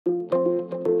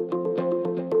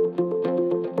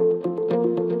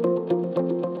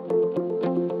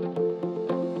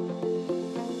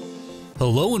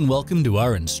Hello and welcome to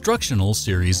our instructional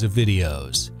series of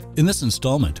videos. In this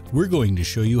installment, we're going to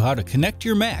show you how to connect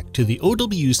your Mac to the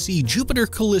OWC Jupiter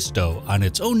Callisto on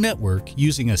its own network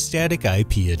using a static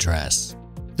IP address.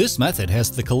 This method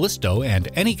has the Callisto and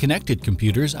any connected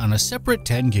computers on a separate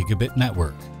 10 gigabit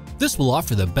network. This will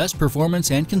offer the best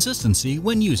performance and consistency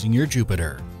when using your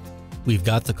Jupiter. We've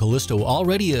got the Callisto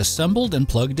already assembled and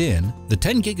plugged in, the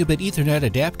 10 gigabit Ethernet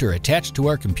adapter attached to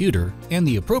our computer, and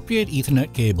the appropriate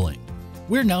Ethernet cabling.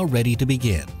 We're now ready to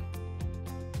begin.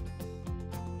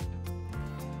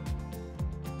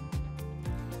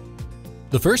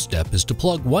 The first step is to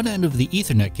plug one end of the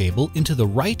Ethernet cable into the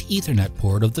right Ethernet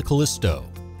port of the Callisto.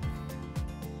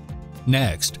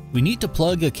 Next, we need to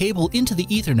plug a cable into the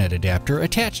Ethernet adapter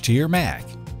attached to your Mac.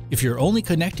 If you're only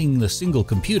connecting the single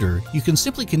computer, you can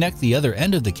simply connect the other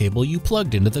end of the cable you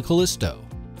plugged into the Callisto.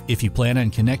 If you plan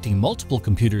on connecting multiple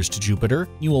computers to Jupiter,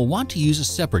 you will want to use a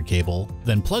separate cable,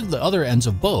 then plug the other ends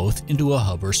of both into a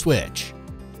hub or switch.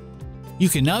 You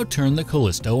can now turn the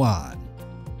Callisto on.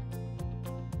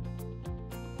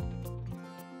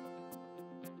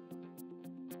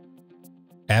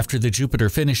 After the Jupiter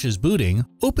finishes booting,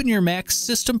 open your Mac's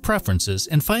System Preferences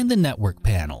and find the Network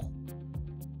panel.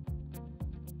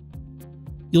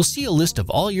 You'll see a list of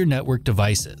all your network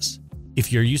devices. If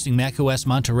you're using macOS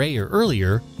Monterey or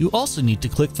earlier, you also need to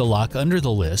click the lock under the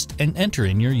list and enter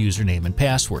in your username and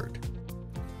password.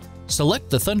 Select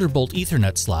the Thunderbolt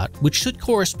Ethernet slot, which should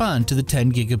correspond to the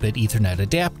 10 gigabit Ethernet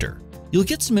adapter. You'll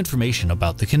get some information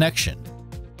about the connection.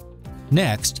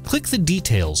 Next, click the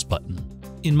Details button.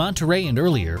 In Monterey and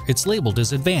earlier, it's labeled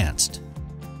as Advanced.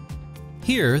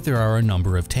 Here, there are a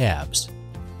number of tabs.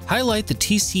 Highlight the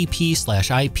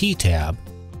TCP/IP tab.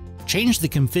 Change the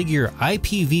Configure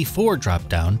IPv4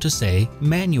 dropdown to say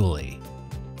Manually.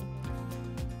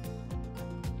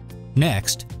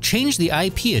 Next, change the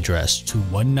IP address to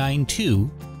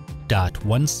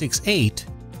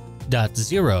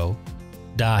 192.168.0.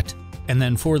 And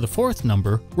then for the fourth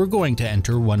number, we're going to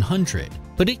enter 100,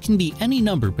 but it can be any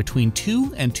number between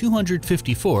 2 and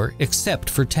 254 except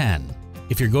for 10.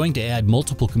 If you're going to add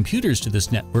multiple computers to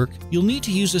this network, you'll need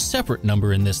to use a separate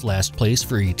number in this last place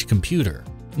for each computer.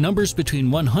 Numbers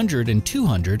between 100 and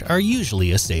 200 are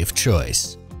usually a safe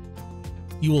choice.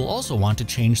 You will also want to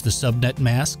change the subnet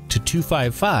mask to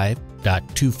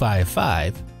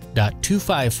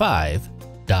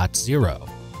 255.255.255.0.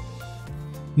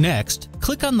 Next,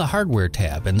 click on the Hardware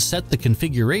tab and set the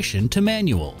configuration to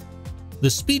Manual. The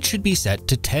speed should be set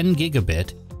to 10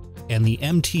 gigabit and the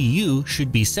MTU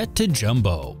should be set to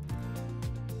Jumbo.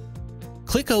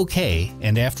 Click OK,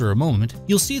 and after a moment,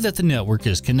 you'll see that the network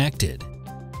is connected.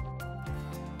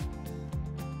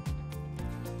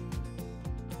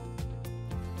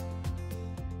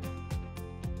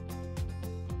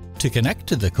 To connect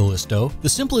to the Callisto, the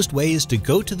simplest way is to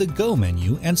go to the Go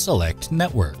menu and select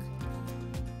Network.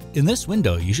 In this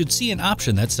window, you should see an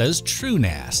option that says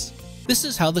TrueNAS. This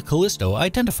is how the Callisto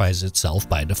identifies itself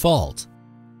by default.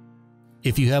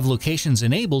 If you have locations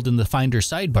enabled in the Finder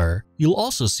sidebar, you'll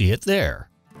also see it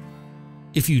there.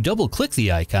 If you double-click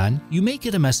the icon, you may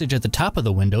get a message at the top of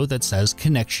the window that says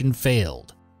Connection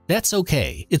Failed. That's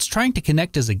okay, it's trying to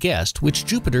connect as a guest, which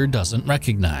Jupiter doesn't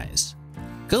recognize.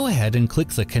 Go ahead and click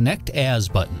the Connect As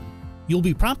button. You'll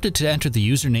be prompted to enter the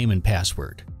username and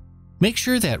password. Make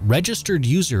sure that Registered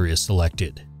User is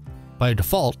selected. By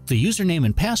default, the username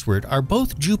and password are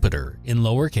both Jupiter in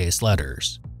lowercase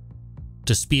letters.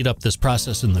 To speed up this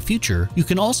process in the future, you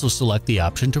can also select the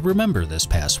option to remember this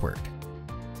password.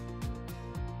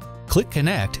 Click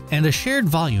Connect and a shared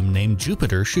volume named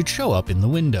Jupiter should show up in the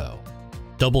window.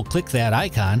 Double-click that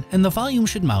icon and the volume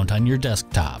should mount on your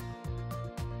desktop.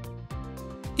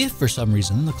 If for some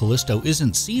reason the Callisto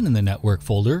isn't seen in the network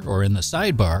folder or in the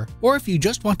sidebar, or if you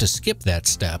just want to skip that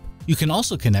step, you can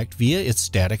also connect via its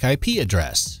static IP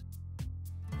address.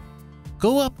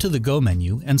 Go up to the Go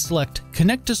menu and select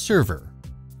Connect to Server.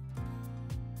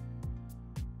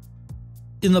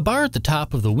 In the bar at the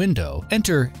top of the window,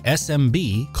 enter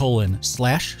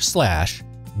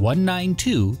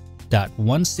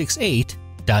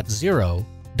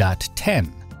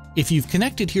SMB://192.168.0.10. If you've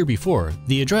connected here before,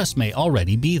 the address may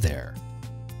already be there.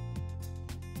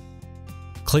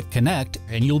 Click Connect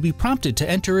and you'll be prompted to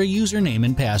enter a username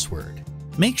and password.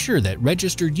 Make sure that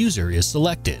Registered User is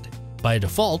selected. By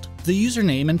default, the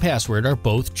username and password are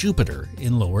both Jupiter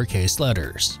in lowercase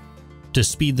letters. To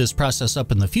speed this process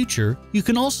up in the future, you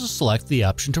can also select the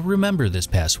option to remember this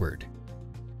password.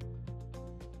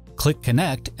 Click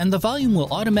Connect and the volume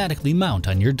will automatically mount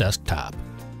on your desktop.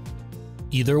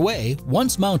 Either way,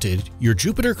 once mounted, your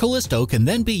Jupiter Callisto can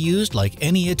then be used like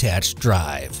any attached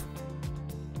drive.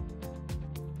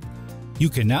 You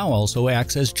can now also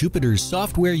access Jupiter's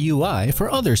software UI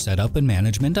for other setup and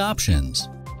management options.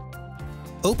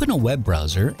 Open a web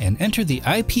browser and enter the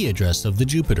IP address of the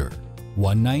Jupiter,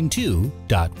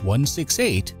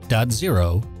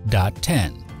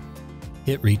 192.168.0.10.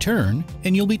 Hit return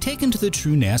and you'll be taken to the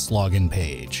TrueNAS login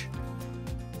page.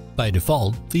 By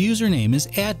default, the username is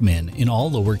admin in all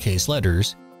lowercase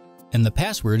letters, and the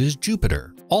password is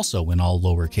Jupiter, also in all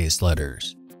lowercase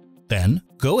letters. Then,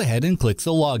 go ahead and click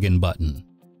the Login button.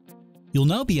 You'll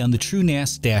now be on the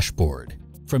TrueNAS dashboard.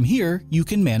 From here, you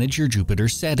can manage your Jupiter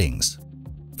settings.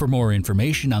 For more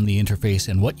information on the interface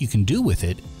and what you can do with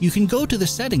it, you can go to the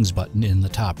Settings button in the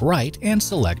top right and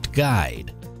select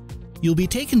Guide. You'll be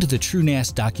taken to the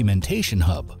TrueNAS Documentation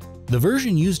Hub. The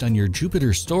version used on your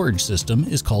Jupiter storage system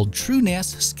is called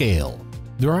TrueNAS Scale.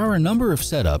 There are a number of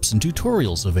setups and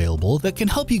tutorials available that can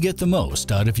help you get the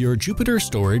most out of your Jupiter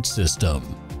storage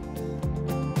system.